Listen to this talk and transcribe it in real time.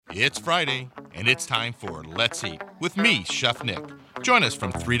It's Friday, and it's time for Let's Eat with me, Chef Nick. Join us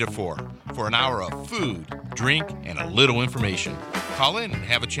from 3 to 4 for an hour of food, drink, and a little information. Call in and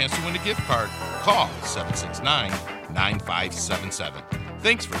have a chance to win a gift card. Call 769-9577.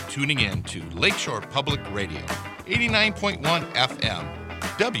 Thanks for tuning in to Lakeshore Public Radio, 89.1 FM,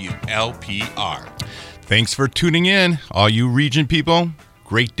 WLPR. Thanks for tuning in, all you region people.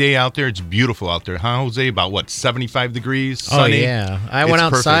 Great day out there. It's beautiful out there, huh, Jose? About, 75 degrees, sunny? Oh, yeah. I went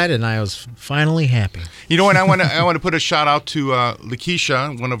outside, perfect. And I was finally happy. You know what? I want to put a shout-out to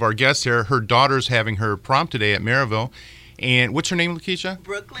Lakeisha, one of our guests here. Her daughter's having her prom today at Maryville. And what's her name, Lakeisha?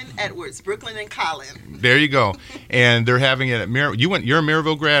 Brooklyn Edwards. Brooklyn and Colin. There you go. And they're having it at Maryville. You're a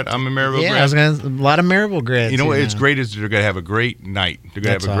Maryville grad. I'm a Maryville grad. Yeah, a lot of Maryville grads. You know what's great is they're going to have a great night. They're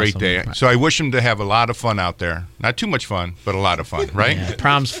going to have a great day. So I wish them to have a lot of fun out there. Not too much fun, but a lot of fun, right? Yeah,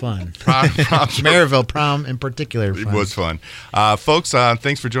 prom's fun. Prom's Maryville prom in particular. Fun. It was fun. Folks,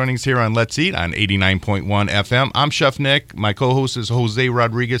 thanks for joining us here on Let's Eat on 89.1 FM. I'm Chef Nick. My co-host is Jose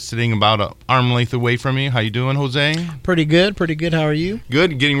Rodriguez, sitting about an arm length away from me. How you doing, Jose? Pretty good. How are you?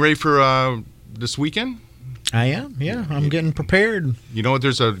 Good. Getting ready for this weekend? I am, yeah. I'm getting prepared. You know what?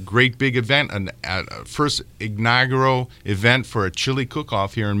 There's a great big event, a first inaugural event for a chili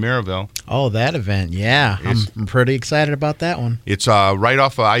cook-off here in Maryville. Oh, that event, yeah. I'm pretty excited about that one. It's right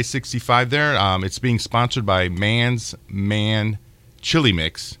off of I-65 there. It's being sponsored by Man's Man Chili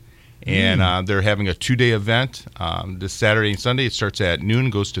Mix. And they're having a 2-day event this Saturday and Sunday. It starts at noon,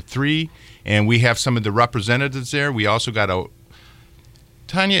 goes to 3. And we have some of the representatives there. We also got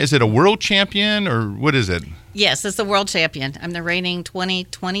Tanya, is it a world champion or what is it? Yes, it's the world champion. I'm the reigning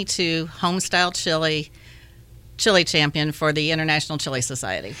 2022 homestyle chili champion for the International Chili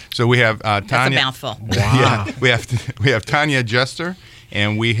Society. So we have Tanya. That's a mouthful. Wow. Yeah, we have Tanya Jester,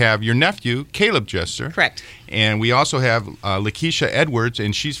 and we have your nephew Caleb Jester. Correct. And we also have Lakeisha Edwards,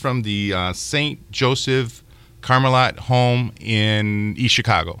 and she's from the St. Joseph Carmelite home in East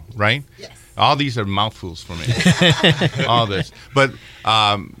Chicago, right? Yes. All these are mouthfuls for me. All this. But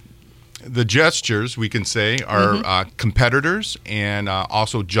the Jesters, we can say, are competitors and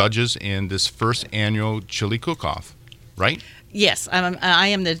also judges in this first annual chili cook-off, right? Yes, I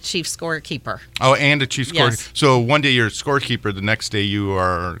am the chief scorekeeper. Oh, and the chief scorekeeper. Yes. So one day you're a scorekeeper, the next day you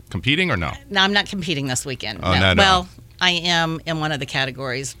are competing or no? No, I'm not competing this weekend. Oh, no. No. Well, I am in one of the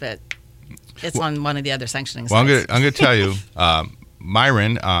categories, but it's on one of the other sanctioning sites. Well, I'm going to tell you,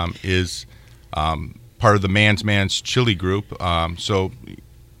 Myron is part of the Man's Chili group. So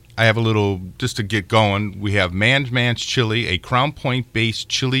I have a little, just to get going, we have Man's Chili, a Crown Point-based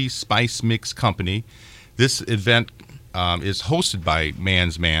chili spice mix company. This event is hosted by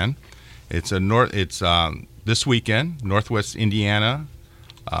Man's Man. It's this weekend, Northwest Indiana,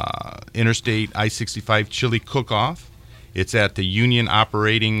 Interstate I-65 Chili Cook-Off. It's at the Union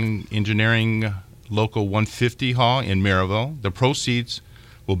Operating Engineering Local 150 Hall in Maryville. The proceeds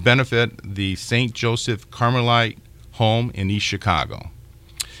will benefit the St. Joseph Carmelite home in East Chicago.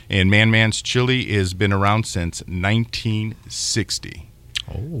 And Man's Chili has been around since 1960.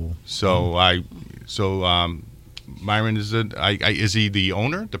 Oh. So Myron is he the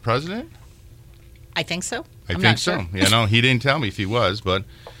owner, the president? I think so. I think so. You know, he didn't tell me if he was, but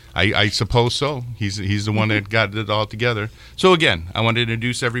I suppose so. He's the one that got it all together. So again, I want to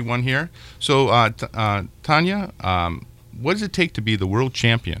introduce everyone here. So Tanya, what does it take to be the world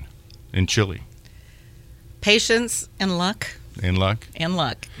champion in chili? Patience and luck. And luck? And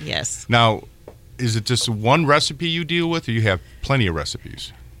luck, yes. Now, is it just one recipe you deal with, or you have plenty of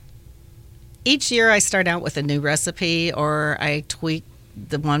recipes? Each year I start out with a new recipe, or I tweak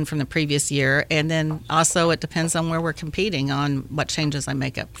the one from the previous year, and then also it depends on where we're competing on what changes I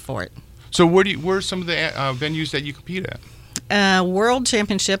make up for it. So where are some of the venues that you compete at? World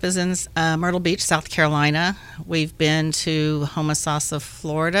Championship is in Myrtle Beach, South Carolina. We've been to Homosassa,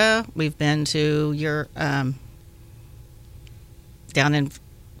 Florida. We've been to down in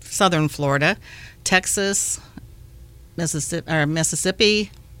southern Florida, Texas,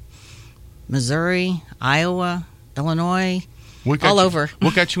 Mississippi, Missouri, Iowa, Illinois, all over.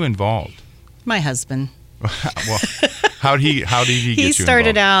 What got you involved? My husband. Well, how did he get you involved? He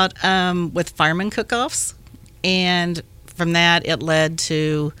started out with fireman cook-offs, and from that it led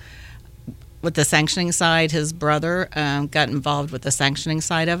to, with the sanctioning side, his brother got involved with the sanctioning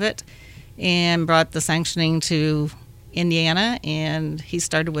side of it and brought the sanctioning to Indiana, and he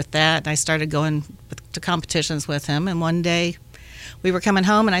started with that, and I started going to competitions with him. And one day we were coming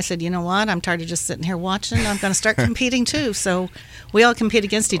home, and I said, you know what, I'm tired of just sitting here watching. I'm going to start competing too. So we all compete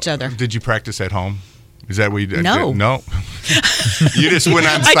against each other. Did you practice at home? Is that what you did? No. You just went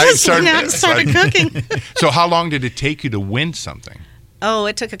on site and started cooking. So how long did it take you to win something? Oh,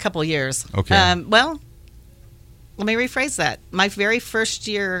 it took a couple years. Okay. Well, let me rephrase that. My very first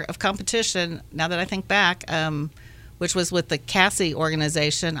year of competition, now that I think back, which was with the Cassie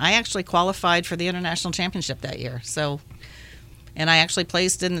organization, I actually qualified for the international championship that year. And I actually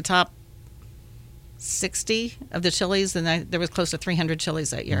placed in the top 60 of the chilies, and there was close to 300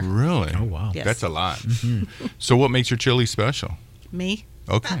 chilies that year. Really? Oh, wow. Yes. That's a lot. So what makes your chili special? Me?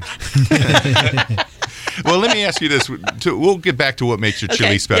 Okay. Well, let me ask you this. We'll get back to what makes your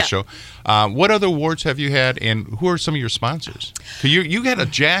chili special. Yeah. What other awards have you had, and who are some of your sponsors? Because you had a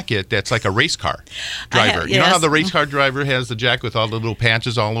jacket that's like a race car driver. You know how the race car driver has the jacket with all the little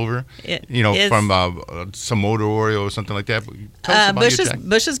patches all over? From some motor oil or something like that. Tell us about your jacket.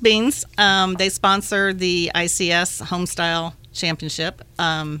 Bush's Beans. They sponsor the ICS Homestyle Championship.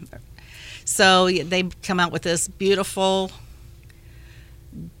 So they come out with this beautiful,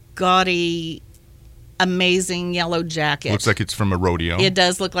 gaudy, amazing yellow jacket. Looks like it's from a rodeo. It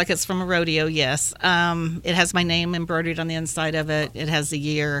does look like it's from a rodeo, yes. It has my name embroidered on the inside of it. It has the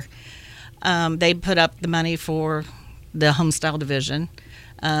year. They put up the money for the Homestyle division.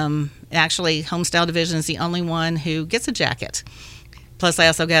 Actually, Homestyle division is the only one who gets a jacket. Plus, I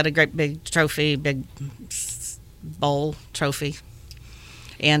also got a great big trophy, big bowl trophy,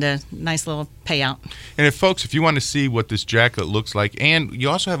 and a nice little payout. And if you want to see what this jacket looks like, and you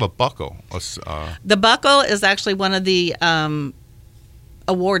also have a buckle. The buckle is actually one of the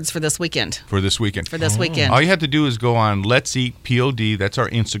awards for this weekend. For this weekend. All you have to do is go on Let's Eat POD. That's our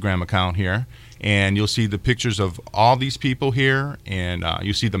Instagram account here. And you'll see the pictures of all these people here. And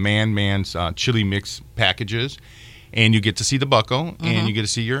you'll see the Man's chili mix packages. And you get to see the buckle. And you get to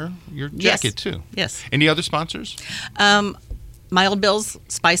see your jacket, too. Yes. Any other sponsors? My Old Bill's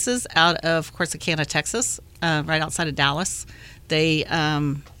Spices out of Corsicana, Texas, right outside of Dallas. They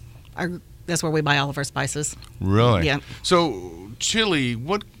that's where we buy all of our spices. Really? Yeah. So chili,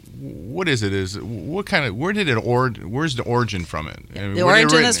 what is it? Where's the origin from it? I mean, the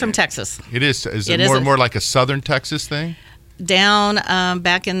origin is from Texas. It is. Is it more like a southern Texas thing? Down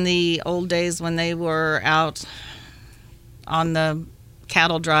back in the old days when they were out on the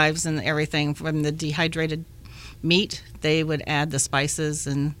cattle drives and everything from the dehydrated meat, they would add the spices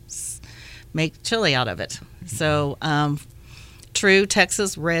and make chili out of it. So true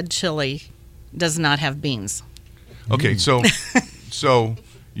Texas red chili does not have beans. Okay, so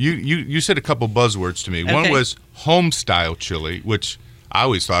you said a couple buzzwords to me. Okay. One was home style chili, which I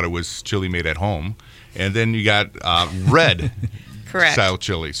always thought it was chili made at home, and then you got red Correct. style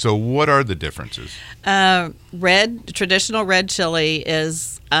chili. So what are the differences? Traditional red chili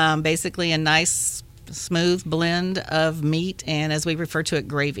is basically a nice smooth blend of meat and, as we refer to it,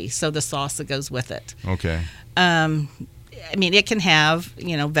 gravy. So the sauce that goes with it. Okay. I mean, it can have,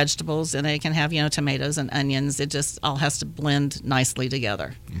 vegetables, and it can have, tomatoes and onions. It just all has to blend nicely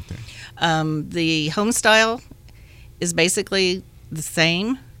together. Okay. The home style is basically the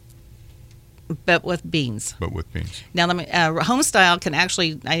same, but with beans. Now, home style can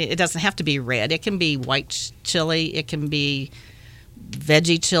actually, it doesn't have to be red. It can be white chili. It can be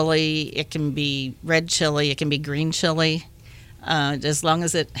veggie chili, it can be red chili, it can be green chili, as long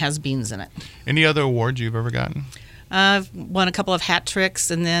as it has beans in it. Any other awards you've ever gotten? I've won a couple of hat tricks,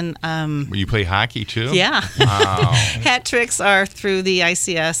 and then you play hockey too? Yeah. Wow. Hat tricks are through the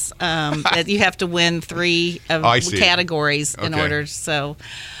ICS. That you have to win 3 categories in order. So,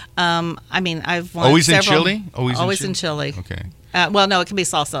 I've won always several. In chili? Always in chili. Okay. Well, no, it can be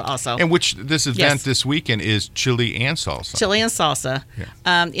salsa also. And this event this weekend is chili and salsa. Chili and salsa.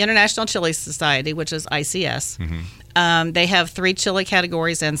 Yeah. International Chili Society, which is ICS, they have 3 chili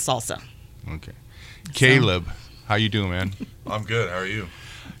categories and salsa. Okay. Caleb, how you doing, man? I'm good. How are you?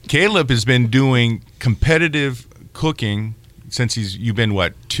 Caleb has been doing competitive cooking since you've been,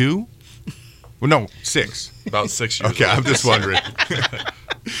 what, 2? Well, no, 6. About 6 years Okay, old. I'm just wondering.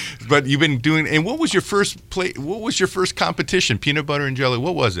 But you've been doing, and what was your first what was your first competition? Peanut butter and jelly.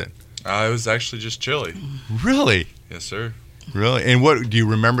 What was it? It was actually just chili. Really? Yes, sir. Really? And what do you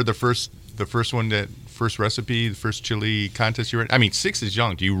remember the first one, first recipe, the first chili contest you were in? I mean, 6 is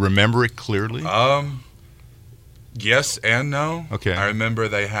young. Do you remember it clearly? Yes and no. Okay. I remember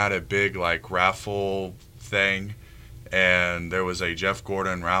they had a big raffle thing, and there was a Jeff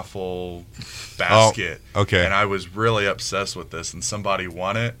Gordon raffle basket. Oh, okay. And I was really obsessed with this, and somebody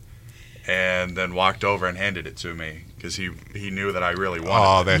won it and then walked over and handed it to me because he knew that I really wanted it.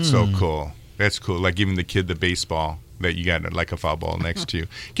 Oh, that's so cool. That's cool. Like giving the kid the baseball that you got like a foul ball next to you.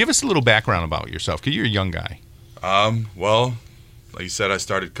 Give us a little background about yourself, because you're a young guy. Well, like you said, I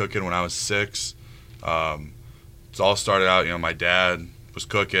started cooking when I was 6. It all started out, my dad was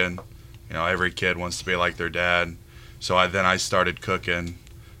cooking. Every kid wants to be like their dad. So I started cooking.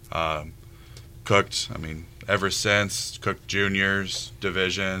 Cooked, ever since. Cooked juniors,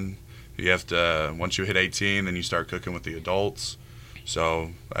 division. You have to, once you hit 18, then you start cooking with the adults.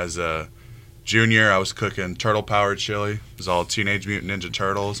 So as a junior, I was cooking turtle-powered chili. It was all Teenage Mutant Ninja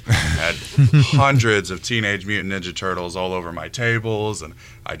Turtles. I had hundreds of Teenage Mutant Ninja Turtles all over my tables, and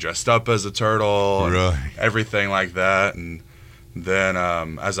I dressed up as a turtle, and everything like that. And then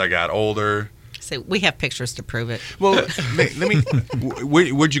as I got older... So we have pictures to prove it. Well, let me...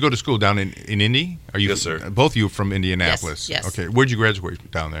 Where'd you go to school? Down in Indy? Yes, sir. Both of you from Indianapolis? Yes. Okay. Where'd you graduate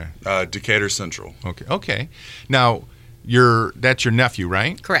down there? Decatur Central. Okay. Now... that's your nephew,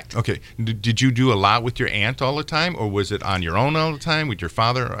 right? Correct. Okay. Did you do a lot with your aunt all the time, or was it on your own all the time with your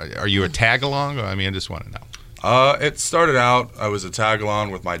father? Are you a tag-along? I just want to know. It started out, I was a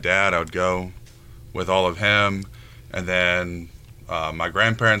tag-along with my dad. I would go with all of him, and then my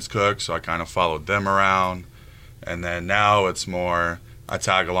grandparents cooked, so I kind of followed them around. And then now it's more, I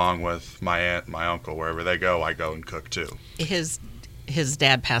tag along with my aunt and my uncle. Wherever they go, I go and cook too. His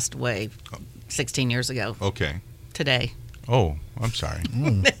dad passed away 16 years ago. Okay. Today. Oh, I'm sorry.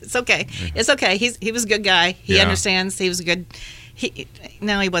 It's okay. It's okay. He was a good guy. He understands. He was a good. He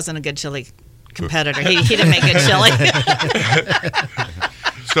wasn't a good chili competitor. He didn't make good chili.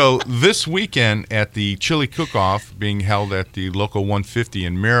 So this weekend at the Chili Cookoff being held at the Local 150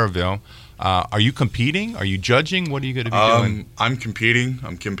 in Maryville, are you competing? Are you judging? What are you going to be doing? I'm competing.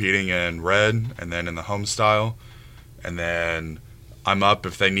 I'm competing in red and then in the home style, and then I'm up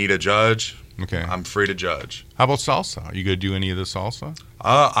if they need a judge. Okay. I'm free to judge. How about salsa? Are you going to do any of the salsa?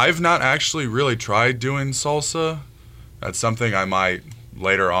 I've not actually really tried doing salsa. That's something I might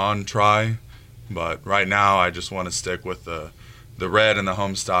later on try. But right now I just want to stick with the red and the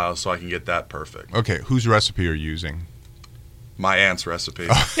home style so I can get that perfect. Okay. Whose recipe are you using? My aunt's recipe.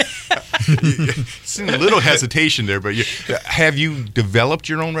 A little hesitation there, but have you developed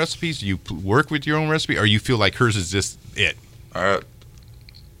your own recipes? Do you work with your own recipe, or you feel like hers is just it? All right.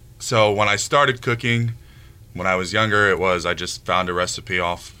 So when I started cooking, when I was younger, I just found a recipe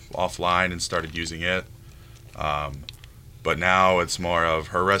offline and started using it. But now it's more of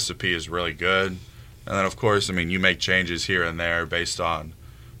her recipe is really good. And then, of course, you make changes here and there based on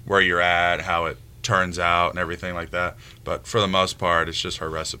where you're at, how it turns out, and everything like that. But for the most part, it's just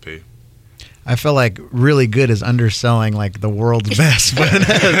her recipe. I feel like really good is underselling like the world's best, but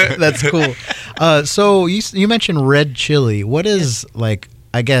that's cool. So you mentioned red chili. What is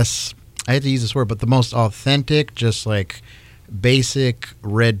I guess I have to use this word, but the most authentic, just like basic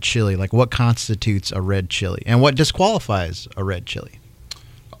red chili? Like what constitutes a red chili, and what disqualifies a red chili?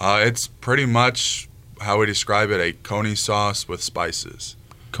 It's pretty much how we describe it: a coney sauce with spices.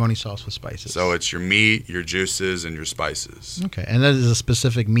 Coney sauce with spices. So it's your meat, your juices, and your spices. Okay, and that is a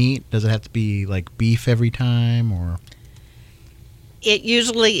specific meat. Does it have to be like beef every time, or? It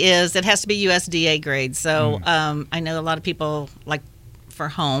usually is. It has to be USDA grade. So I know a lot of people for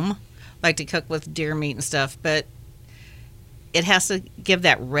home like to cook with deer meat and stuff, but it has to give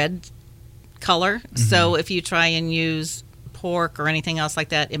that red color. Mm-hmm. So if you try and use pork or anything else like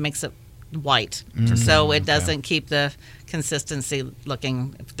that, it makes it white. Mm-hmm. So it doesn't keep the consistency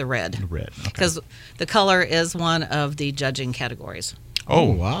looking the red. Because the color is one of the judging categories. Oh,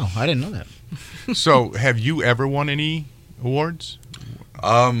 wow. I didn't know that. So have you ever won any awards?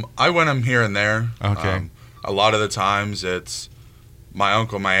 I win them here and there. Okay. A lot of the times it's my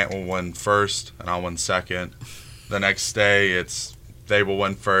uncle, my aunt will win first, and I'll win second. The next day, they will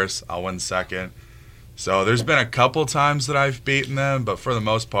win first, I'll win second. So there's been a couple times that I've beaten them, but for the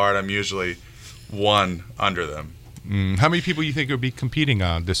most part, I'm usually one under them. How many people do you think will be competing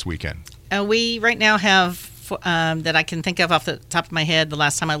this weekend? We right now have, that I can think of off the top of my head, the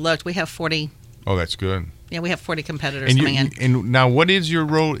last time I looked, we have 40. Oh, that's good. Yeah, we have 40 competitors coming in. And now, what is your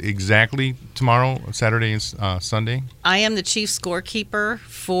role exactly tomorrow, Saturday, and Sunday? I am the chief scorekeeper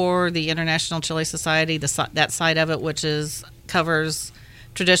for the International Chili Society, that side of it, which covers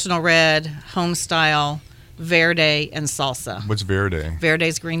traditional red, home style, verde, and salsa. What's verde?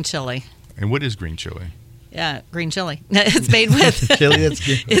 Verde's green chili. And what is green chili? Yeah, green chili. It's made with chili that's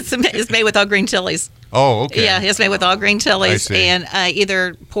green. It's made with all green chilies. Oh, okay. Yeah, it's made with all green chilies, I see. and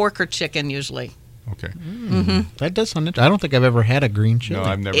either pork or chicken usually. Okay. Mm-hmm. That does sound interesting. I don't think I've ever had a green chili. No,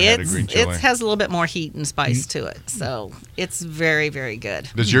 I've never had a green chili. It has a little bit more heat and spice to it, so it's very, very good.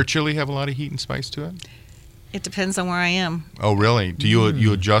 Does your chili have a lot of heat and spice to it? It depends on where I am. Oh, really? Do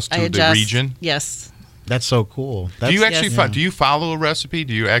you adjust to the region? Yes. That's so cool. Do you actually do you follow a recipe?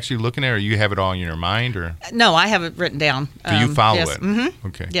 Do you actually look in there, or you have it all in your mind, or? No, I have it written down. Do you follow yes. it? Mm-hmm.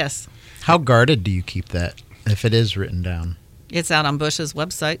 Okay. Yes. How guarded do you keep that if it is written down? It's out on Bush's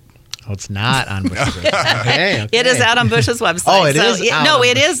website. Oh, it's not on Bush's website. Okay. It is out on Bush's website. Oh, it is out No, on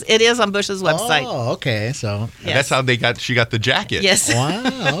it is. It is on Bush's website. Oh, okay. So That's how she got the jacket. Yes.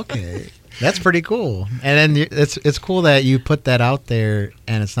 wow. Okay. That's pretty cool. And then it's cool that you put that out there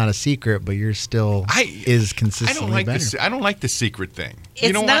and it's not a secret, but you're still is consistently better. I don't like the secret thing.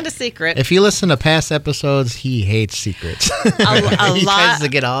 It's not a secret. If you listen to past episodes, he hates secrets. He tries to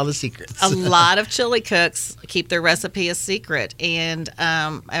get all the secrets. A lot of chili cooks keep their recipe a secret, and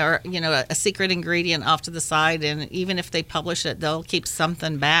or a secret ingredient off to the side. And even if they publish it, they'll keep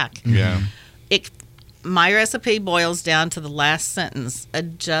something back. Yeah. My recipe boils down to the last sentence: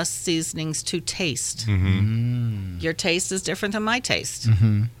 adjust seasonings to taste. Mm-hmm. Your taste is different than my taste,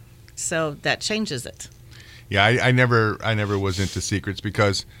 so that changes it. Yeah, I never was into secrets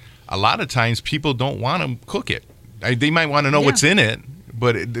because a lot of times people don't want to cook it. They might want to know what's in it,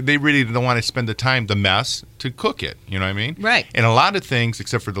 but they really don't want to spend the time, the mess, to cook it. You know what I mean? Right. And a lot of things,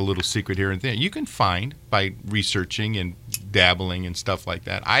 except for the little secret here and there, you can find by researching and dabbling and stuff like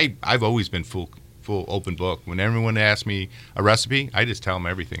that. I've always been full open book. When everyone asks me a recipe, I just tell them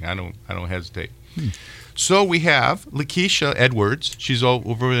everything. I don't hesitate. So we have Lakeisha Edwards. She's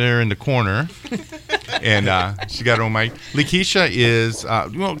over there in the corner, and she got her own mic. Lakeisha is,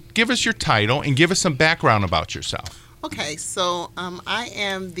 give us your title and give us some background about yourself. Okay, so I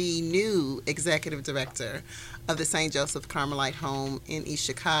am the new executive director of the St. Joseph Carmelite Home in East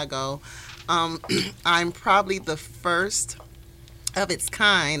Chicago. I'm probably the first of its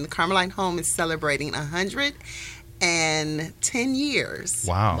kind. The Carmelite Home is celebrating 110 years.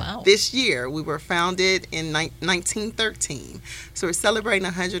 Wow. This year. We were founded in 1913. So we're celebrating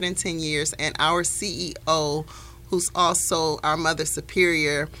 110 years, and our CEO, who's also our Mother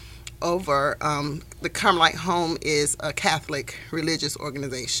Superior over the Carmelite Home, is a Catholic religious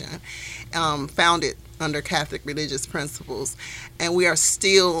organization founded under Catholic religious principles, and we are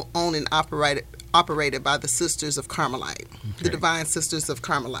still owned and operated by the Sisters of Carmelite, the Divine Sisters of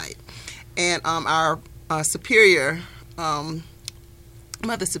Carmelite. And our superior,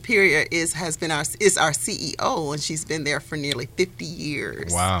 Mother Superior, is our CEO, and she's been there for nearly 50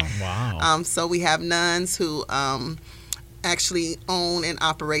 years. Wow. So we have nuns who actually own and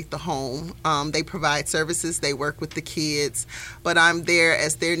operate the home. They provide services. They work with the kids. But I'm there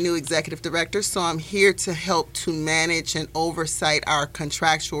as their new executive director, so I'm here to help to manage and oversight our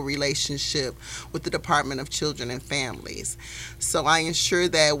contractual relationship with the Department of Children and Families. So I ensure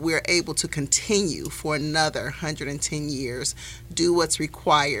that we're able to continue for another 110 years, do what's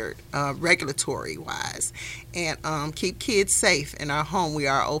required regulatory-wise, and keep kids safe in our home. We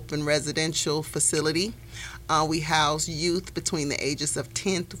are an open residential facility. We house youth between the ages of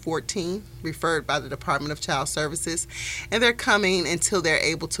 10 to 14, referred by the Department of Child Services, and they're coming until they're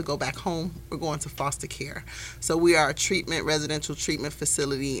able to go back home or go into foster care. So we are a residential treatment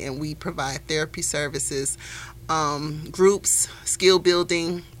facility, and we provide therapy services, groups, skill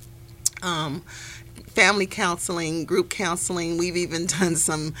building, family counseling, group counseling. We've even done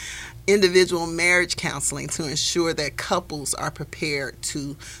some individual marriage counseling to ensure that couples are prepared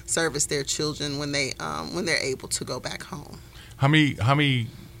to service their children when they're able to go back home. How many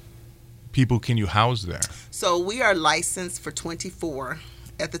people can you house there? So we are licensed for 24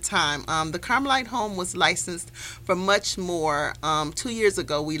 at the time. The Carmelite Home was licensed for much more. 2 years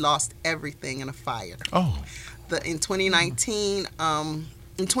ago, we lost everything in a fire. Oh. In 2019, in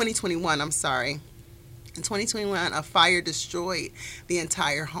 2021, I'm sorry. In 2021, a fire destroyed the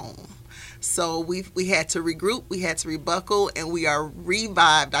entire home. So we had to regroup, we had to rebuckle, and we are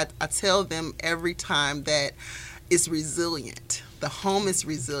revived. I tell them every time that it's resilient. The home is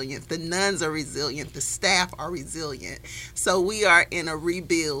resilient. The nuns are resilient. The staff are resilient. So we are in a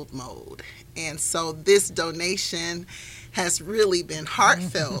rebuild mode. And so this donation has really been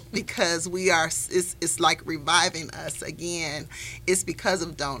heartfelt because it's like reviving us again. It's because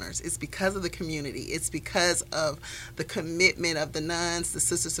of donors. It's because of the community. It's because of the commitment of the nuns, the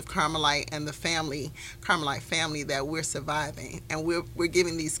Sisters of Carmelite, and the Carmelite family that we're surviving. And we're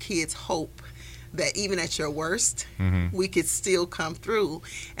giving these kids hope that even at your worst, we could still come through.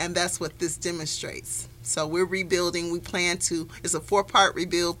 And that's what this demonstrates. So we're rebuilding. It's a 4-part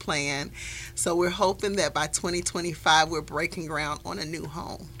rebuild plan. So we're hoping that by 2025, we're breaking ground on a new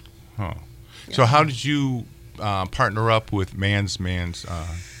home. Oh. Yeah. So how did you partner up with Man's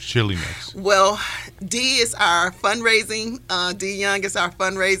Chili Mix? Well, Dee is our fundraising. Dee Young is our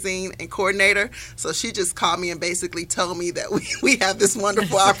fundraising and coordinator. So she just called me and basically told me that we have this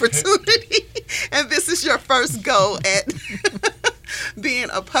wonderful opportunity, and this is your first go at being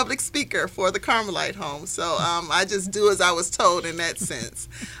a public speaker for the Carmelite home. So I just do as I was told in that sense.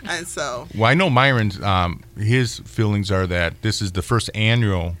 And so. Well, I know Myron's, his feelings are that this is the first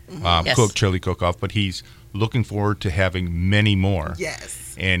annual Yes. chili cook-off, but he's looking forward to having many more.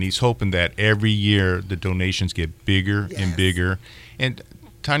 Yes. And he's hoping that every year the donations get bigger and Yes. bigger. And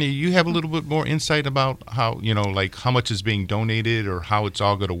Tanya, you have a little bit more insight about how, like how much is being donated or how it's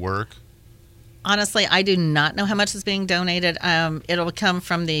all going to work? Honestly, I do not know how much is being donated. It'll come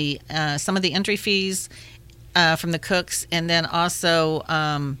from the some of the entry fees from the cooks, and then also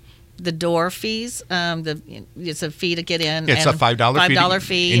the door fees. It's a fee to get in. It's and a $5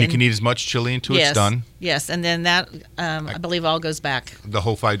 fee. And you can eat as much chili until yes, it's done. Yes, and then that, I believe, all goes back. The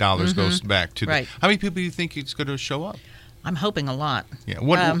whole $5 goes back to Right. How many people do you think it's going to show up? I'm hoping a lot. Yeah.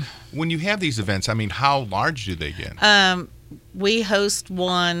 When you have these events, I mean, how large do they get? We host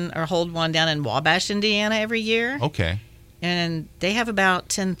one or hold one down in Wabash, Indiana every year, Okay. and they have about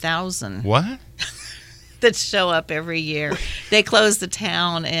 10,000 What? that show up every year. They close the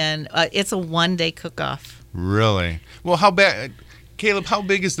town, and it's a one-day cook-off. Really? Well, Caleb, how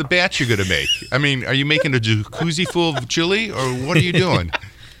big is the batch you're going to make? I mean, are you making a jacuzzi full of chili, or what are you doing?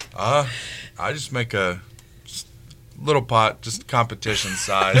 I just make a little pot, just competition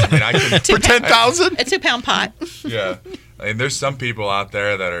size. I mean, I can For 10,000? A 2-pound pot. Yeah. I mean, there's some people out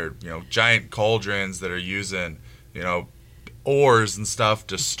there that are, giant cauldrons that are using, oars and stuff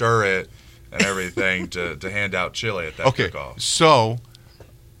to stir it and everything to hand out chili at that Okay, cook-off. so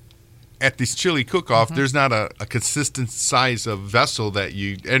at this chili cook-off, there's not a consistent size of vessel that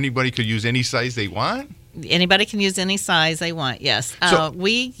anybody could use any size they want? Anybody can use any size they want, yes. So-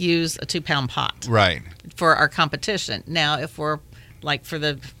 We use a 2-pound pot Right. for our competition. Now, if we're, like, for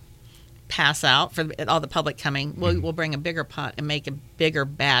the pass out, for all the public coming, we'll bring a bigger pot and make a bigger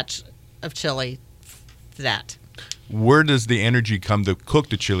batch of chili for that. Where does the energy come to cook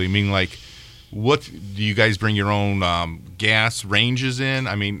the chili? I mean, like, what do you guys bring your own gas ranges in?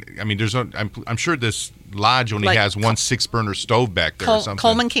 I mean, I'm sure this lodge only Like has one 6-burner stove back there or something.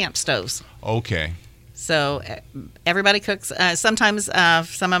 Coleman camp stoves. Okay. So everybody cooks. Sometimes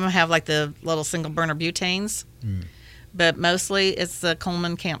some of them have like the little single burner butanes, but mostly it's the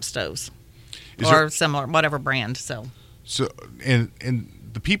Coleman camp stoves or similar, whatever brand. So and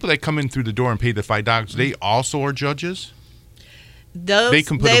the people that come in through the door and pay the $5, they also are judges? They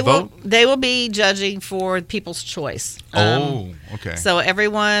can put a vote? They will be judging for People's Choice. Okay. So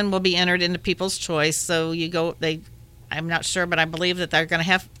everyone will be entered into People's Choice. So I'm not sure, but I believe that they're going to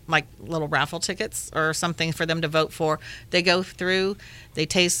have like little raffle tickets or something for them to vote for. They go through, they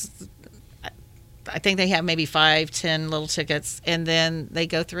taste, I think they have maybe 5-10 little tickets, and then they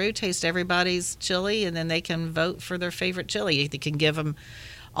go through, taste everybody's chili, and then they can vote for their favorite chili. They can give them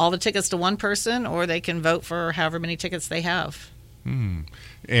all the tickets to one person, or they can vote for however many tickets they have.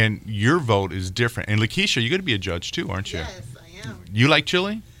 And your vote is different. And Lakeisha, you're going to be a judge too, aren't you? Yes, I am. You like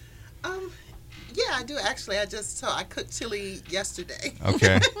chili? Yeah, I do actually. I cooked chili yesterday.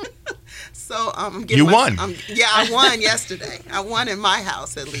 Okay. So I'm You won. I won yesterday. I won in my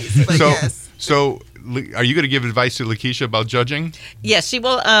house at least. But yes. So are you going to give advice to Lakeisha about judging? Yes, she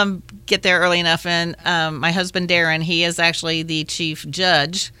will get there early enough. And my husband, Darren, he is actually the chief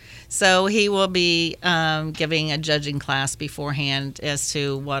judge. So he will be giving a judging class beforehand as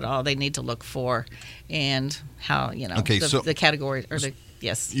to what all they need to look for and how, the category or the,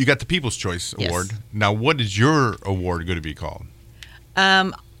 yes. You got the People's Choice Yes. Award. Now, what is your award going to be called?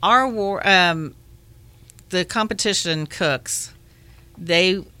 Our award, the competition cooks,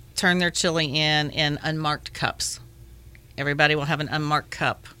 they turn their chili in unmarked cups. Everybody will have an unmarked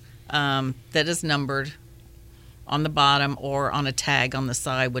cup that is numbered on the bottom or on a tag on the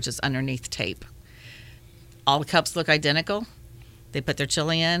side, which is underneath tape. All the cups look identical. They put their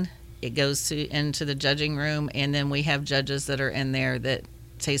chili in. It goes into the judging room, and then we have judges that are in there that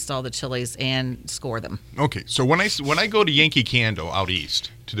taste all the chilies and score them. Okay, so when I go to Yankee Candle out east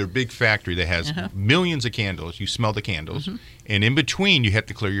to their big factory that has millions of candles, you smell the candles, and in between you have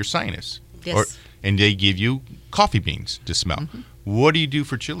to clear your sinus. Yes. And they give you coffee beans to smell. What do you do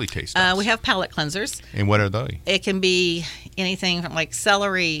for chili taste tests? We have palate cleansers. And what are they? It can be anything from like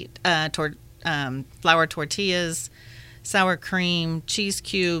celery, flour tortillas, sour cream, cheese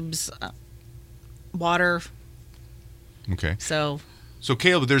cubes, water. Okay. So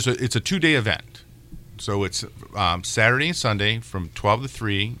Caleb, it's a 2-day event. So it's Saturday and Sunday from 12 to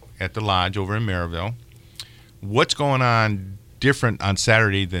 3 at the lodge over in Maryville. What's going on different on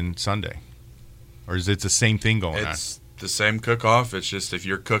Saturday than Sunday? Or is it the same thing going on? It's the same cook-off. It's just if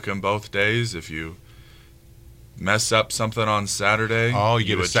you're cooking both days, if you mess up something on Saturday, you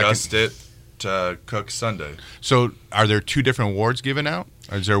get a adjust second. it to cook Sunday. So are there 2 different awards given out?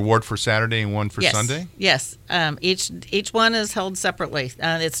 Is there a award for Saturday and one for Yes. Sunday? Yes. Each one is held separately.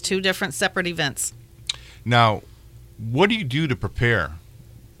 It's 2 different separate events. Now, what do you do to prepare?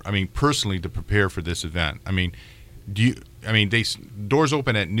 I mean, personally, to prepare for this event. I mean, doors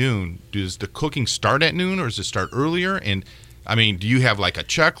open at noon. Does the cooking start at noon, or does it start earlier? And I mean, do you have like a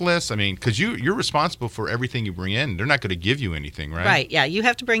checklist? I mean, because you're responsible for everything you bring in. They're not going to give you anything, right? Right. Yeah. You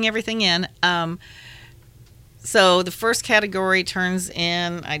have to bring everything in. So the first category turns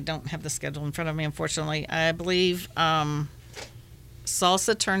in. I don't have the schedule in front of me, unfortunately. I believe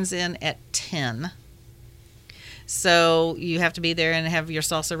salsa turns in at 10. So you have to be there and have your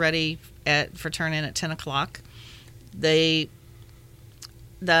salsa ready for turn in at 10 o'clock. The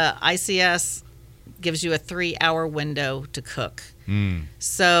ICS gives you a 3-hour window to cook.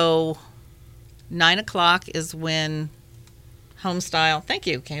 So 9 o'clock is when homestyle. Thank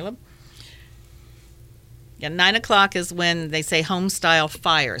you, Caleb. Yeah, 9 o'clock is when they say homestyle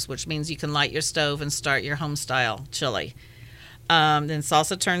fires, which means you can light your stove and start your homestyle chili. Then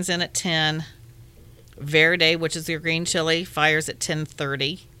salsa turns in at 10. Verde, which is your green chili, fires at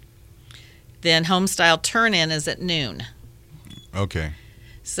 10:30. Then homestyle turn-in is at noon. Okay.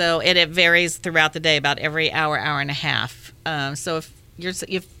 So it varies throughout the day, about every hour and a half. So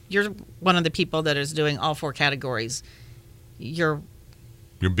if you're one of the people that is doing all 4 categories, you're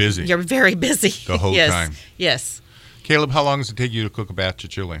busy. You're very busy The whole yes. time. Yes. Caleb, how long does it take you to cook a batch of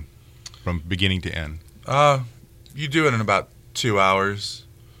chili from beginning to end? You do it in about 2 hours.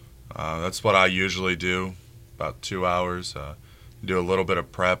 That's what I usually do, about 2 hours. Do a little bit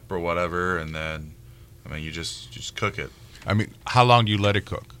of prep or whatever, and then, you just cook it. I mean, how long do you let it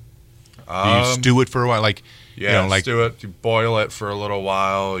cook? Do you stew it for a while? Stew it. You boil it for a little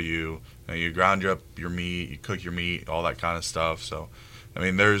while. You ground up your meat. You cook your meat, all that kind of stuff. So,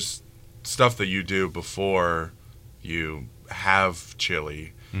 there's stuff that you do before you have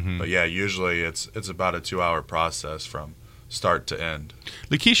chili. Mm-hmm. But yeah, usually it's about a 2-hour process from start to end.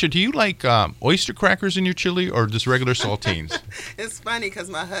 Lakeisha, do you like oyster crackers in your chili or just regular saltines? It's funny because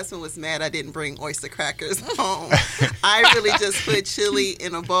my husband was mad I didn't bring oyster crackers home. I really just put chili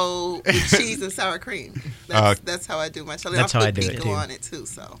in a bowl with cheese and sour cream. That's how I do my chili. That's I how put I do it, pico too. on it too.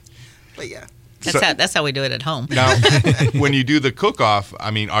 So, but yeah. That's how we do it at home. Now, when you do the cook-off,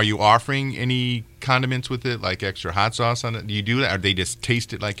 are you offering any condiments with it, like extra hot sauce on it? Do you do that, or they just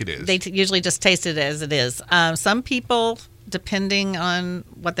taste it like it is? They usually just taste it as it is. Some people, depending on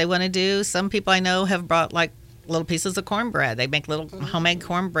what they want to do, some people I know have brought like little pieces of cornbread. They make little homemade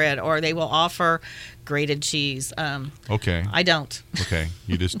cornbread, or they will offer grated cheese. Okay. I don't. Okay.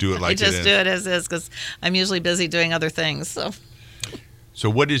 You just do it like it is. I just do it as is because I'm usually busy doing other things. So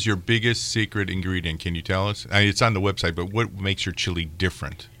what is your biggest secret ingredient? Can you tell us? It's on the website, but what makes your chili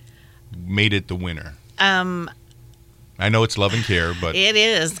different? Made it the winner? I know it's love and care, but it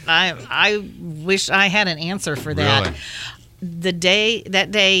is. I wish I had an answer for that. Really?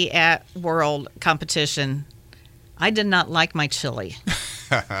 That day at World Competition, I did not like my chili.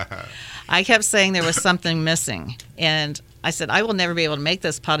 I kept saying there was something missing, and I said I will never be able to make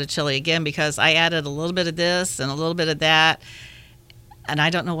this pot of chili again because I added a little bit of this and a little bit of that. And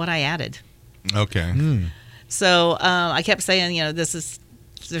I don't know what I added. Okay. So I kept saying, there's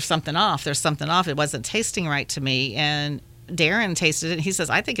something off. There's something off. It wasn't tasting right to me. And Darren tasted it. And he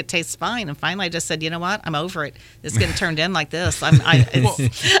says, I think it tastes fine. And finally I just said, you know what? I'm over it. It's getting turned in like this.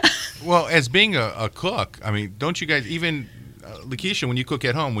 Well, as being a cook, don't you guys, even Lakeisha, when you cook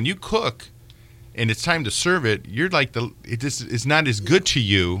at home, when you cook and it's time to serve it, you're like it just is not as good to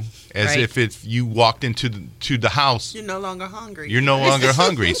you as if you walked into the house. You're no longer hungry. You're no longer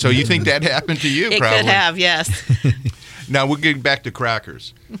hungry. So you think that happened to you? It probably. could have, yes. Now we're getting back to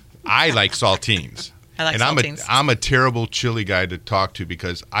crackers. I like saltines. I like saltines. I'm a terrible chili guy to talk to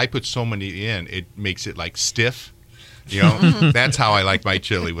because I put so many in, it makes it like stiff. That's how I like my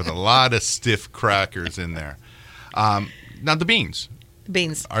chili, with a lot of stiff crackers in there. Now the beans.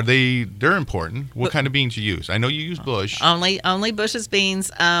 Beans. They're important. What kind of beans you use? I know you use Bush. Only Bush's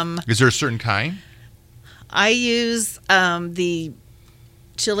beans. Is there a certain kind? I use the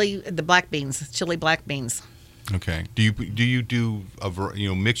black beans, chili black beans. Okay. Do you do a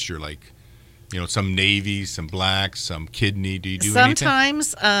mixture, like some navy, some black, some kidney? Do you do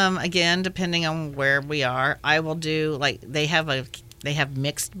sometimes again, depending on where we are, I will do they have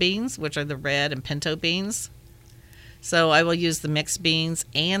mixed beans, which are the red and pinto beans. So I will use the mixed beans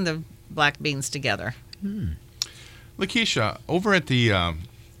and the black beans together. Lakeisha, over at the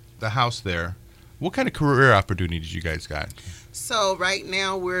house there, What kind of career opportunities you guys got? So right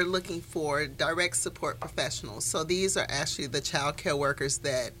now we're looking for direct support professionals. So these are actually the child care workers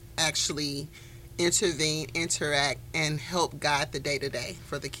that actually intervene, interact, and help guide the day-to-day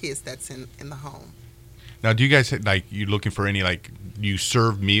for the kids that's in the home. Now, do you guys, you looking for any, you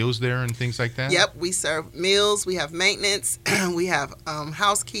serve meals there and things like that? Yep, we serve meals, we have maintenance, we have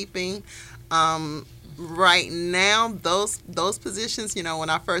housekeeping. Right now, those positions, when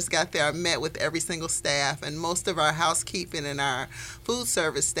I first got there, I met with every single staff, and most of our housekeeping and our food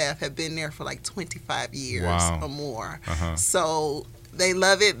service staff have been there for 25 years or more. Uh-huh. So they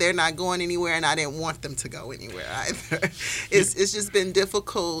love it. They're not going anywhere, and I didn't want them to go anywhere either. It's just been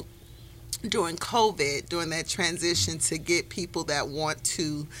difficult during COVID, during that transition, to get people that want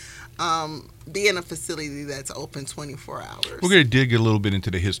to be in a facility that's open 24 hours. We're going to dig a little bit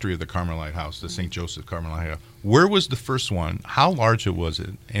into the history of the Carmelite House, the St. Joseph Carmelite House. Where was the first one? How large was it?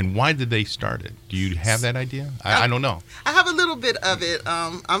 And why did they start it? Do you have that idea? I don't know. I have a little bit of it.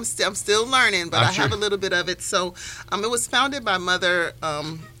 I'm still learning, but I have a little bit of it. So it was founded by Mother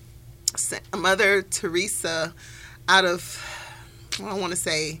Teresa out of, I want to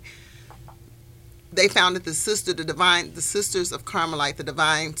say, they founded the Sisters of Carmelite, the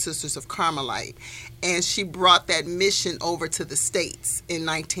Divine Sisters of Carmelite. And she brought that mission over to the States in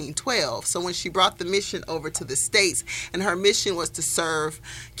 1912. So when she brought the mission over to the States, and her mission was to serve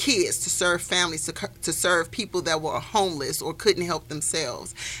kids, to serve families, to serve people that were homeless or couldn't help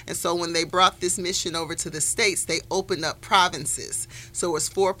themselves. And so when they brought this mission over to the States, they opened up provinces. So it was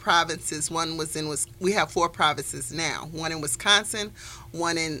 4 provinces. We have 4 provinces now. One in Wisconsin,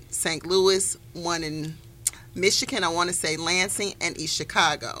 one in St. Louis, one in Michigan, I want to say Lansing, and East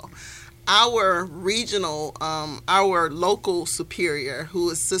Chicago. Our regional, our local superior, who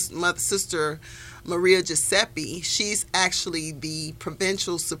is Sister Maria Giuseppe, she's actually the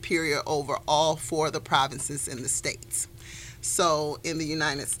provincial superior over all 4 of the provinces in the states. So in the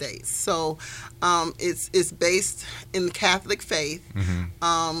United States. So it's based in the Catholic faith.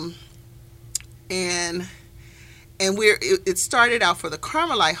 Mm-hmm. And it started out for the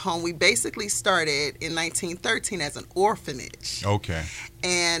Carmelite home. We basically started in 1913 as an orphanage. Okay.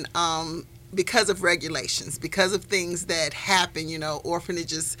 And because of regulations, because of things that happen,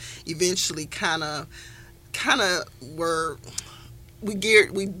 orphanages eventually kind of were. We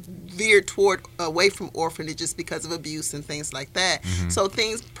veered away from orphanages because of abuse and things like that. Mm-hmm. So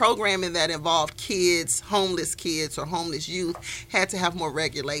programming that involved kids, homeless kids or homeless youth, had to have more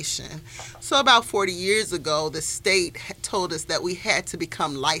regulation. So about 40 years ago, the state told us that we had to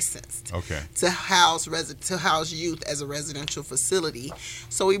become licensed to house youth as a residential facility.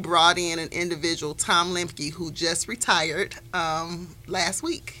 So we brought in an individual, Tom Lemke, who just retired last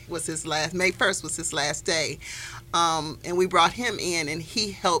week. May 1st was his last day. And we brought him in, and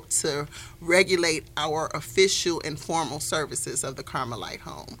he helped to regulate our official and formal services of the Carmelite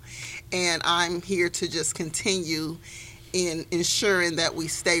home. And I'm here to just continue in ensuring that we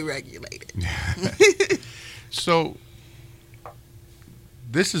stay regulated. So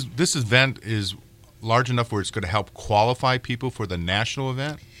this event is large enough where it's going to help qualify people for the national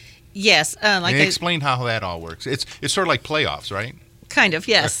event? Yes. Explain how that all works. It's sort of like playoffs, right? Kind of,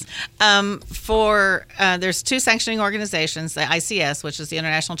 yes. There's 2 sanctioning organizations, the ICS, which is the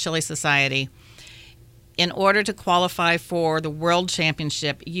International Chili Society. In order to qualify for the World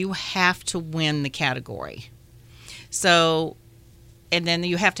Championship, you have to win the category. So, and then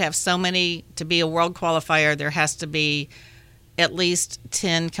you have to have so many to be a world qualifier. There has to be at least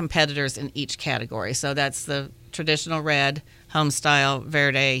 10 competitors in each category. So that's the traditional red, home style,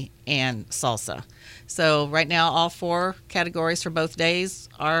 verde, and salsa. So right now, all 4 categories for both days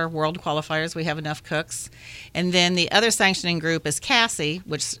are world qualifiers. We have enough cooks. And then the other sanctioning group is CASI,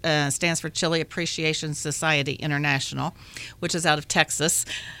 which stands for Chili Appreciation Society International, which is out of Texas.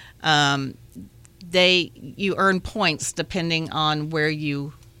 You earn points depending on where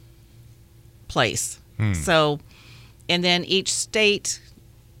you place. So, and then each state,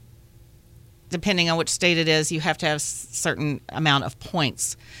 depending on which state it is, you have to have a certain amount of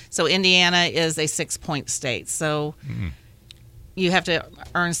points. So Indiana is a 6-point state. So you have to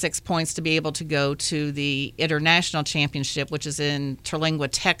earn 6 points to be able to go to the International Championship, which is in Terlingua,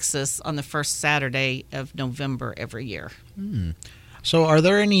 Texas, on the first Saturday of November every year. So are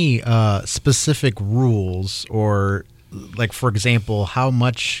there any specific rules or, like, for example, how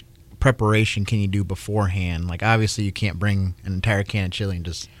much preparation can you do beforehand? Like, obviously you can't bring an entire can of chili and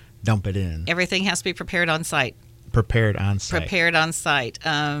just dump it in. Everything has to be prepared on site. Prepared on site.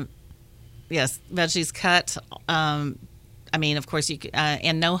 Yes, veggies cut. Of course,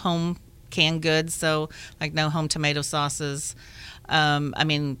 and no home canned goods, so like no home tomato sauces. I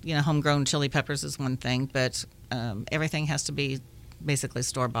mean, homegrown chili peppers is one thing, but everything has to be basically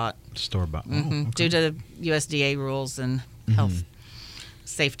store-bought. Store-bought. Mm-hmm. Due to USDA rules and health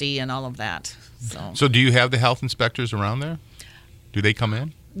safety and all of that. So do you have the health inspectors around there? Do they come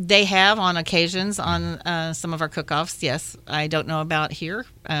in? They have on occasions on some of our cook-offs, yes. I don't know about here.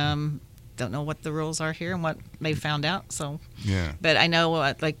 Don't know what the rules are here and what they've found out. So, yeah. But I know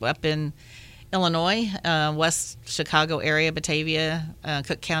like up in Illinois, West Chicago area, Batavia,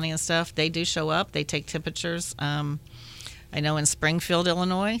 Cook County and stuff, they do show up. They take temperatures. I know in Springfield,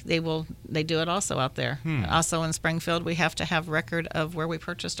 Illinois, they do it also out there. Also in Springfield, we have to have record of where we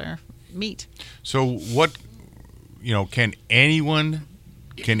purchased our meat. So what, can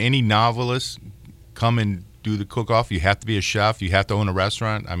any novelist come and do the cook-off? You have to be a chef. You have to own a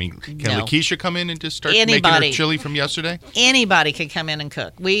restaurant. I mean, can No. Lakeisha come in and just start making her chili from yesterday? Anybody can come in and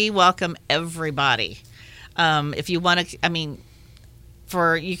cook. We welcome everybody. If you want to,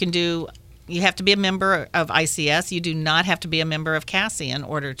 you have to be a member of ICS. You do not have to be a member of CASI in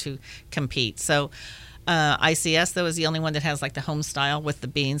order to compete. So ICS, though, is the only one that has like the home style with the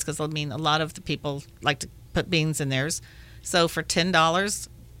beans, because a lot of the people like to put beans in theirs. So for $10,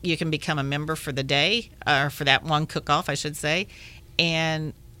 you can become a member for the day, or for that one cook-off, I should say,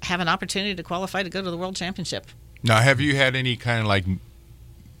 and have an opportunity to qualify to go to the World Championship. Now, have you had any kind of like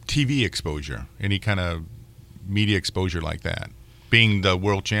TV exposure, any kind of media exposure like that, being the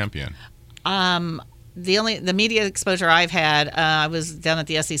world champion? The media exposure I've had, I was down at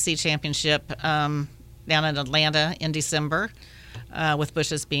the SEC Championship down in Atlanta in December with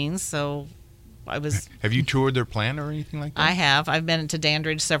Bush's Beans, so I was. Have you toured their plant or anything like that? I have. I've been to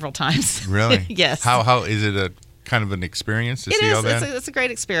Dandridge several times. Really? Yes. How is it a kind of an experience to see all that? It's a great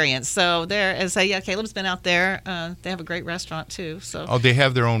experience. So Caleb's been out there. They have a great restaurant too. So they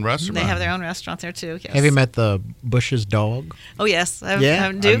have their own restaurant. They have their own restaurant there too. Yes. Have you met the Bush's dog? Oh yes. I've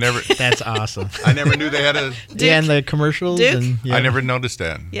Duke. never. That's awesome. I never knew they had a. Duke. Yeah, and the commercials. Duke. And, yeah. I never noticed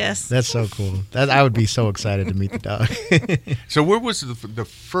that. Yes. That's so cool. I would be so excited to meet the dog. So where was the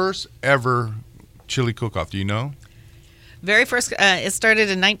first ever chili cook-off? Do you know? Very first, it started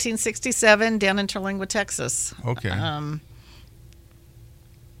in 1967 down in Terlingua, Texas. Okay.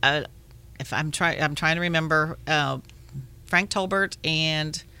 If I'm trying to remember, Frank Tolbert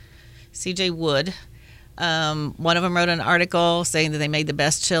and C.J. Wood. One of them wrote an article saying that they made the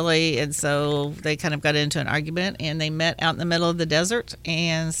best chili, and so they kind of got into an argument, and they met out in the middle of the desert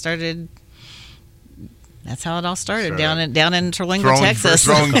and started. That's how it all started, down in Terlingua, Texas.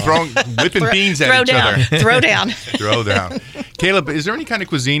 Whipping beans at each other. Throw down. Throw down. Caleb, is there any kind of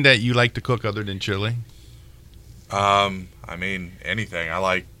cuisine that you like to cook other than chili? Anything. I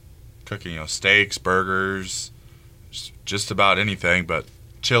like cooking, steaks, burgers, just about anything, but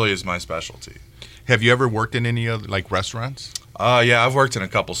chili is my specialty. Have you ever worked in any other, like, restaurants? Yeah, I've worked in a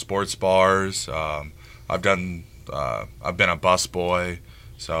couple sports bars. I've been a busboy.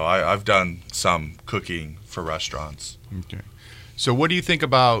 So I've done some cooking for restaurants. Okay. So what do you think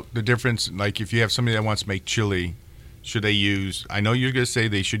about the difference, like if you have somebody that wants to make chili, should they use, I know you're going to say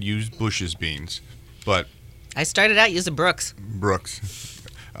they should use Bush's beans, but... I started out using Brooks.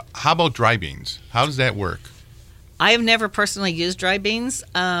 How about dry beans? How does that work? I have never personally used dry beans.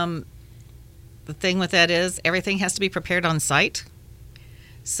 The thing with that is everything has to be prepared on site.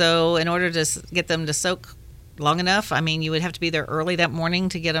 So in order to get them to soak long enough, you would have to be there early that morning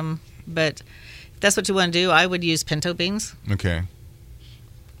to get them. But if that's what you want to do, I would use pinto beans. Okay.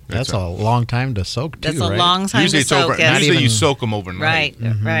 That's a long time to soak, too, That's right? a long time usually to soak. Usually you soak them overnight.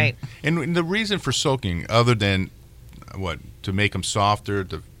 Right, right. And the reason for soaking, other than, to make them softer,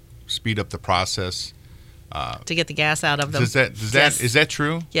 to speed up the process. To get the gas out of them. Is that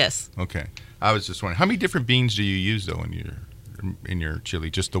true? Yes. Okay. I was just wondering, how many different beans do you use, though, in your chili?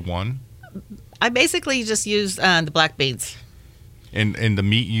 Just the one? I basically just use the black beans. And the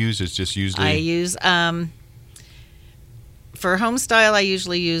meat you use is just usually... I use, for home style, I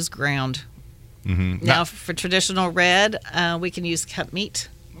usually use ground. Mm-hmm. Now, for traditional red, we can use cut meat.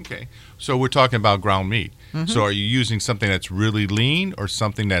 Okay. So we're talking about ground meat. Mm-hmm. So are you using something that's really lean or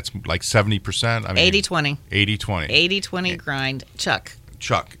something that's like 70%? 80-20. 80-20. 80-20 grind.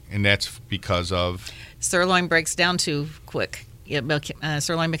 Chuck. And that's because of? Sirloin breaks down too quick.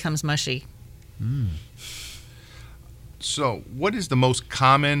 Sirloin becomes mushy. So, what is the most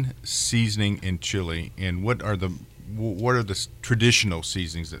common seasoning in chili, and what are the traditional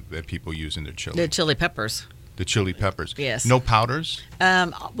seasonings that people use in their chili? The chili peppers. The chili peppers. Yes. No powders?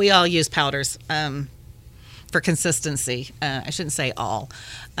 We all use powders for consistency. I shouldn't say all.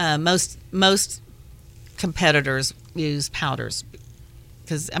 Most competitors use powders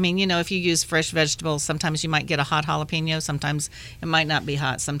because I mean, if you use fresh vegetables, sometimes you might get a hot jalapeno, sometimes it might not be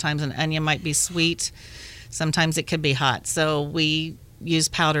hot, sometimes an onion might be sweet, sometimes it could be hot. So we use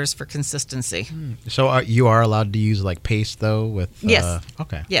powders for consistency. So you are allowed to use like paste though with Yes.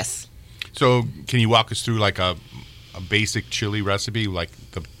 Okay. Yes. So can you walk us through like a basic chili recipe?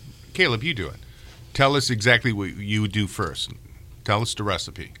 Caleb, you do it. Tell us exactly what you do first. Tell us the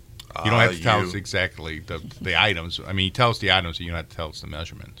recipe. You don't have to tell us exactly the items. I mean, you tell us the items, but you don't have to tell us the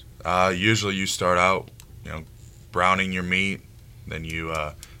measurements. Usually you start out, browning your meat. Then you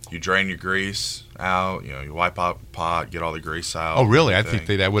drain your grease out. You wipe out the pot, get all the grease out. Oh, really? I think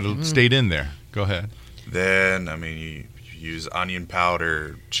that would have stayed in there. Go ahead. Then, you use onion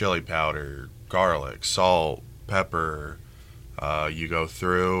powder, chili powder, garlic, salt, pepper. You go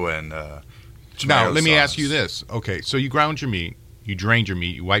through and now let me sauce. ask you this. Okay, so you ground your meat, you drained your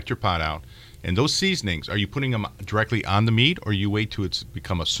meat, you wiped your pot out, and those seasonings, are you putting them directly on the meat, or you wait till it's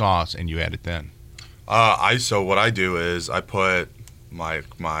become a sauce and you add it then? So what I do is I put my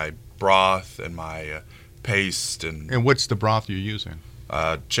broth and my paste and what's the broth you're using?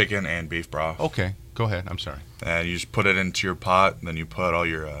 chicken and beef broth. Okay, go ahead. I'm sorry. And you just put it into your pot, and then you put all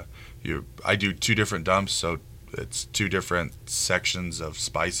your I do 2 different dumps, so it's 2 different sections of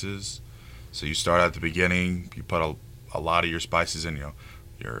spices. So you start at the beginning, you put a lot of your spices in,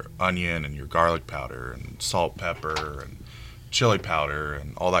 your onion and your garlic powder and salt, pepper and chili powder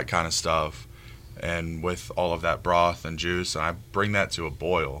and all that kind of stuff. And with all of that broth and juice, and I bring that to a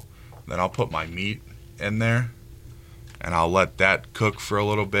boil. Then I'll put my meat in there, and I'll let that cook for a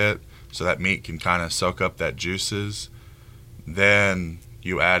little bit so that meat can kind of soak up that juices. Then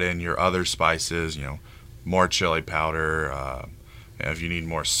you add in your other spices, more chili powder, if you need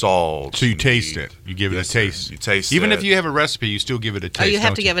more salt. So you taste it. You give it a taste. You taste Even it. if you have a recipe, you still give it a taste. Oh, you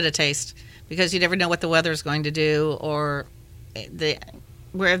have to give it a taste because you never know what the weather's going to do or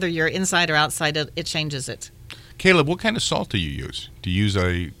whether you're inside or outside, it changes it. Caleb, what kind of salt do you use? Do you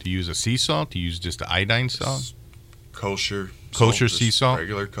use a sea salt? Do you use just the iodine salt? Kosher Sea salt?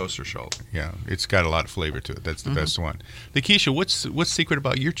 Regular kosher salt. Yeah, it's got a lot of flavor to it. That's the best one. Lakeisha, what's secret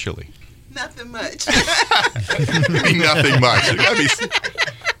about your chili? Nothing much. I mean, nothing much.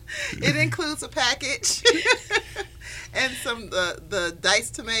 It includes a package and some the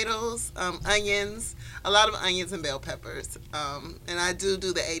diced tomatoes, onions, a lot of onions and bell peppers, and I do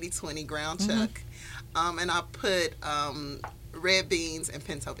the 80-20 ground chuck, and I put red beans and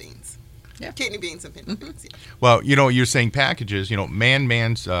pinto beans. Yeah. Kidney beans and pinto beans. Yeah. Well, you're saying packages.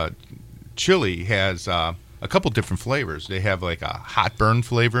 Man's chili has a couple different flavors. They have like a hot burn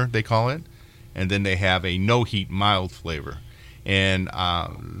flavor, they call it, and then they have a no heat mild flavor. And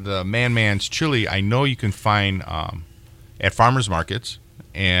the Man's chili, I know you can find at farmers markets,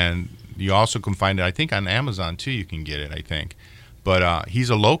 and you also can find it, I think, on Amazon too. You can get it, I think. But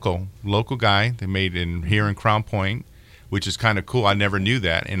he's a local guy. They made it here in Crown Point, which is kind of cool. I never knew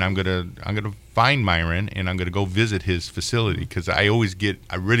that, and I'm gonna find Myron, and I'm gonna go visit his facility because I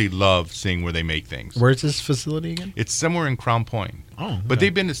really love seeing where they make things. Where's this facility again? It's somewhere in Crown Point. Oh, okay. But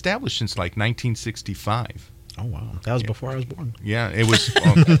they've been established since like 1965. Oh wow, that was before I was born. Yeah, it was.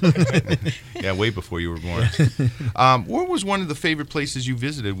 Yeah, way before you were born. What was one of the favorite places you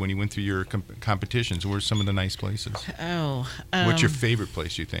visited when you went through your competitions? What were some of the nice places? Oh, What's your favorite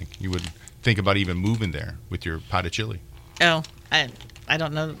place you think you would think about even moving there with your pot of chili? Oh, I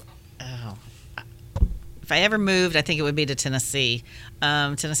don't know. Oh. If I ever moved, I think it would be to Tennessee.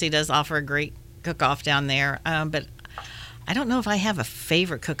 Tennessee does offer a great cook-off down there, but I don't know if I have a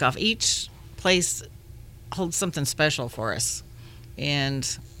favorite cook-off. Each place holds something special for us, and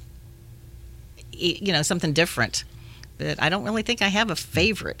something different. But I don't really think I have a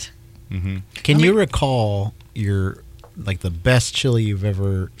favorite. Mm-hmm. Can you recall the best chili you've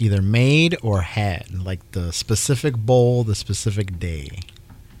ever either made or had, like the specific bowl, the specific day?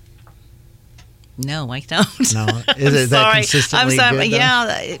 No, I don't. No, is it that consistently I'm sorry. good? Though?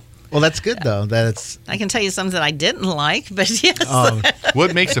 Yeah. Well, that's good though. I can tell you some that I didn't like, but yes.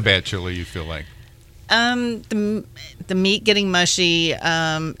 What makes a bad chili? You feel like? The meat getting mushy.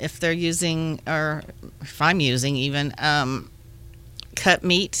 If they're using, or if I'm using even cut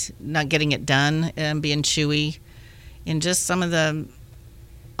meat, not getting it done and being chewy, and just some of the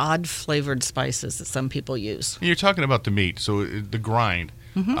odd flavored spices that some people use. You're talking about the meat, so the grind.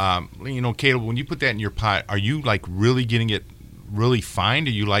 Mm-hmm. Caleb, when you put that in your pot, are you like really getting it really fine?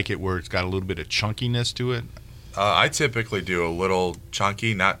 Do you like it where it's got a little bit of chunkiness to it? I typically do a little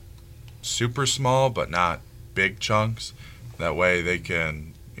chunky, not super small, but not big chunks. That way they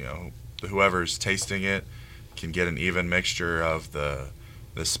can, whoever's tasting it can get an even mixture of the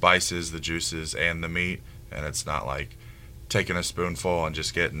spices, the juices, and the meat, and it's not like taking a spoonful and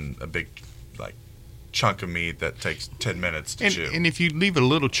just getting a big like chunk of meat that takes 10 minutes to chew. And if you leave it a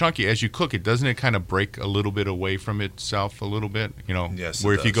little chunky as you cook it, doesn't it kind of break a little bit away from itself a little bit? Yes,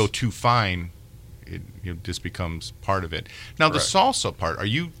 where it if you does. go too fine, it just becomes part of it. Now, the Correct. salsa part, are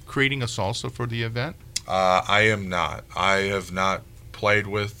you creating a salsa for the event? I am not. I have not played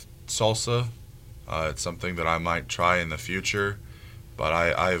with salsa. It's something that I might try in the future, but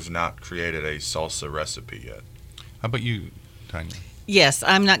I have not created a salsa recipe yet. How about you, Tanya? Yes,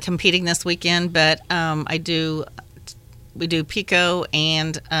 I'm not competing this weekend, but we do pico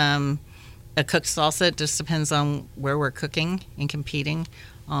and a cooked salsa. It just depends on where we're cooking and competing,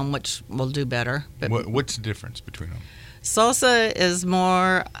 which will do better. But What's the difference between them? salsa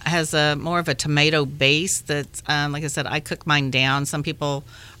has more of a tomato base. That's like I said, I cook mine down. Some people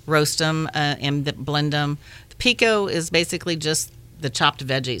roast them and blend them. The pico is basically just the chopped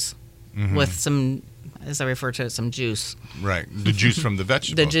veggies with some, as I refer to it, some juice. Right, the juice from the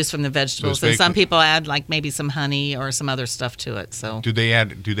vegetables. The juice from the vegetables, So it's and some basically- people add like maybe some honey or some other stuff to it. So Do they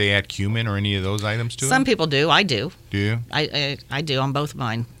add cumin or any of those items to some it? people do. I do. Do you? I do on both of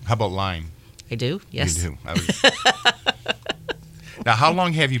mine. How about lime? I do. Yes. You do. Now, how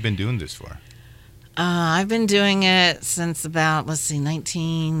long have you been doing this for? I've been doing it since about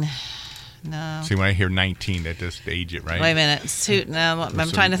 19. No. See, when I hear 19, that just age it, right? Wait a minute. I'm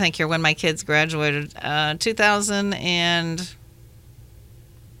trying to think here. When my kids graduated,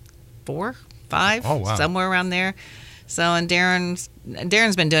 2004, 5, Oh, wow. somewhere around there. So, and Darren's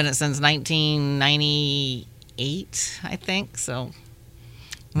been doing it since 1998, I think. So,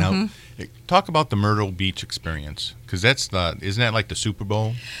 Now, talk about the Myrtle Beach experience, because isn't that like the Super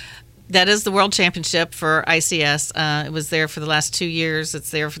Bowl? that is the World Championship for ICS. It was there for the last 2 years. It's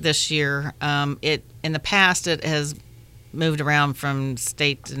there for this year. In the past, it has moved around from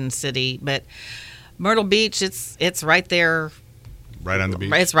state and city, but Myrtle Beach, it's right there. Right on the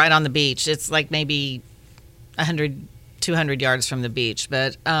beach? It's right on the beach. It's like maybe 100, 200 yards from the beach,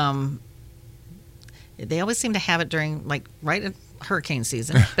 but they always seem to have it during right at hurricane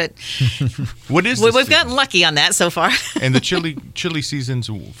season. But What is we've gotten lucky on that so far. And the chili season's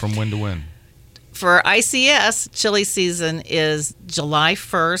from when to when? For ICS, chili season is July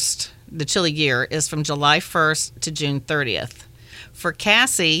 1st. The chili year is from July 1st to June 30th. For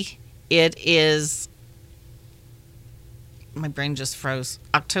Cassie, it is, my brain just froze,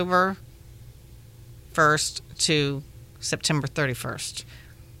 October 1st to September 31st.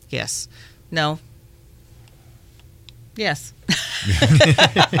 Yes. No. Yes.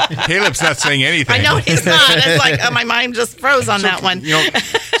 Caleb's not saying anything. I know he's not. It's like my mind just froze on that one.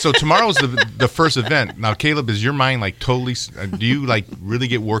 So tomorrow's the first event. Now, Caleb, is your mind like totally? Do you like really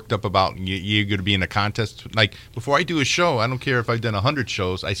get worked up about you're going to be in a contest? Like before I do a show, I don't care if I've done 100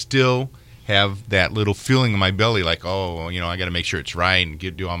 shows. I still have that little feeling in my belly, like I got to make sure it's right and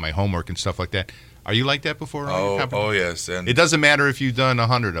do all my homework and stuff like that. Are you like that before? Oh yes, and It doesn't matter if you've done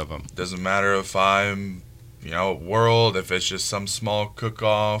 100 of them. doesn't matter if I'm world, if it's just some small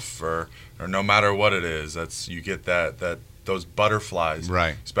cook-off or no matter what it is, you get those butterflies,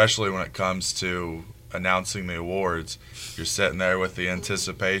 Right. Especially when it comes to announcing the awards. You're sitting there with the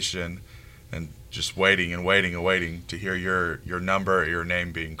anticipation and just waiting and waiting and waiting to hear your number or your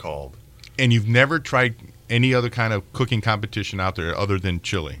name being called. And you've never tried any other kind of cooking competition out there other than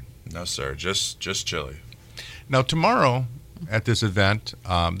chili? No, sir, just chili. Now, tomorrow at this event,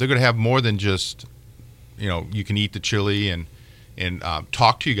 they're going to have more than just, you can eat the chili and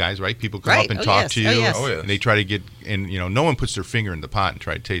talk to you guys, right? People come Right. up and Oh, talk yes. to you. Oh, yes. Oh, yes. And they try to get, and no one puts their finger in the pot and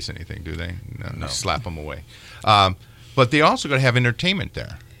try to taste anything, do they? No. They slap them away. But they also going to have entertainment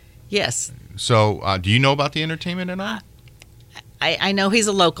there. Yes. So do you know about the entertainment at all? I know he's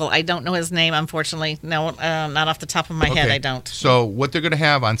a local. I don't know his name, unfortunately. No, not off the top of my head, Okay. I don't. So what they're going to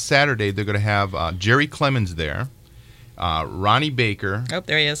have on Saturday, they're going to have Jerry Clemens there, Ronnie Baker, Oh,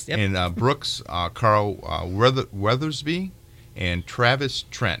 there he is. Yep. and Brooks, Carl Weathersby, and Travis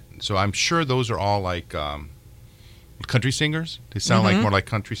Trent. So I'm sure those are all like country singers. They sound like more like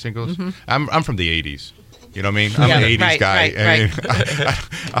country singers. I'm from the 80s. You know what I mean? I'm Yeah, an 80s right, guy. right,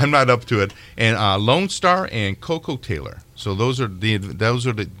 I'm not up to it. And Lone Star and Coco Taylor. So those are the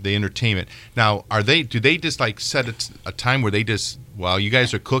entertainment. Now, do they just like set a time where they just, while you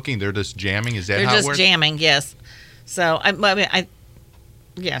guys are cooking, they're just jamming? Is that They're how it just works? jamming, yes. So,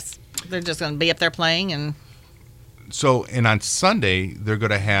 yes, they're just going to be up there playing. And So, and on Sunday, they're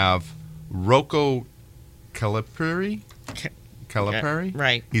going to have Rocco Calipari.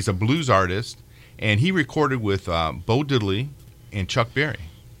 Right. He's a blues artist, and he recorded with Bo Diddley and Chuck Berry.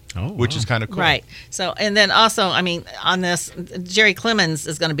 which is kind of cool. Right. So, and then also, I mean, on this, Jerry Clemens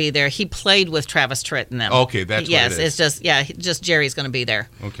is going to be there. He played with Travis Tritt and them. Okay, that's what it is. It's just Jerry's going to be there.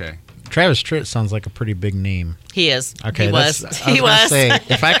 Okay. Travis Tritt sounds like a pretty big name. He is. Okay, he was. I was gonna say,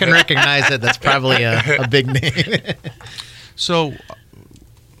 if I can recognize it, that's probably a big name. So,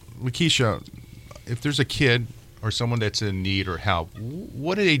 Lakeisha, if there's a kid or someone that's in need or help,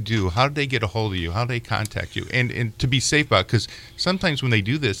 what do they do? How do they get a hold of you? How do they contact you? And to be safe about, because sometimes when they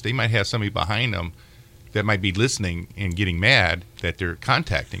do this, they might have somebody behind them that might be listening and getting mad that they're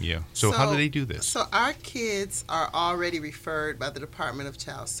contacting you. So how do they do this? So our kids are already referred by the Department of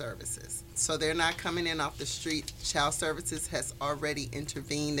Child Services. So they're not coming in off the street. Child Services has already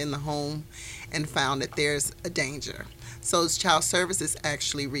intervened in the home and found that there's a danger. So Child Services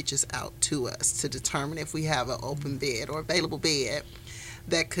actually reaches out to us to determine if we have an open bed or available bed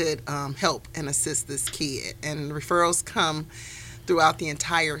that could help and assist this kid. And referrals come throughout the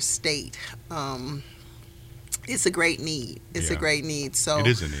entire state. It's a great need. It's a great need. So it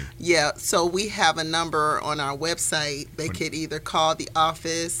is a need. Yeah. So we have a number on our website. They could either call the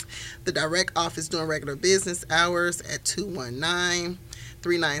office, the direct office during regular business hours at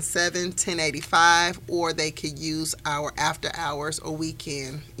 219-397-1085, or they could use our after hours or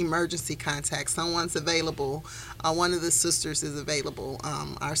weekend emergency contact. Someone's available. One of the sisters is available.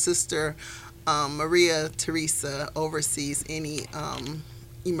 Our sister, Maria Teresa, oversees any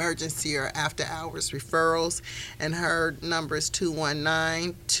emergency or after hours referrals, and her number is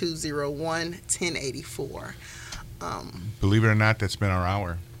 219-201-1084. Believe it or not, that's been our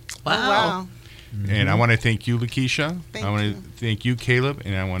hour. Wow. And I want to thank you, Lakeisha. Thank I want you. to thank you, Caleb,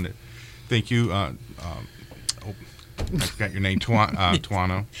 and I want to thank you. I forgot your name,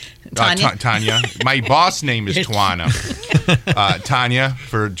 Tanya. Tanya. My boss name is Twana. Tanya,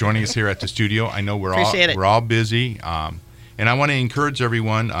 for joining us here at the studio. I know we're all busy. And I want to encourage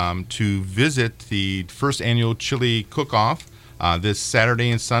everyone to visit the first annual Chili Cookoff this Saturday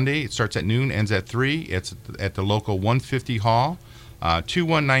and Sunday. It starts at noon, ends at 3. It's at the local 150 Hall,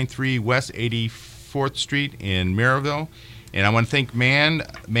 2193 West 84th Street in Maryville. And I want to thank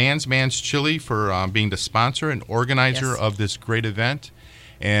Man's Chili for being the sponsor and organizer of this great event.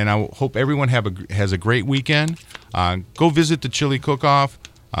 And I hope everyone has a great weekend. Go visit the Chili Cookoff.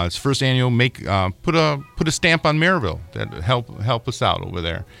 It's first annual. Put a stamp on Maryville. That help us out over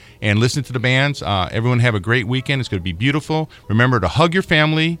there. And listen to the bands. Everyone have a great weekend. It's going to be beautiful. Remember to hug your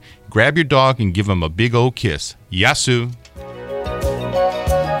family, grab your dog, and give them a big old kiss. Yasu.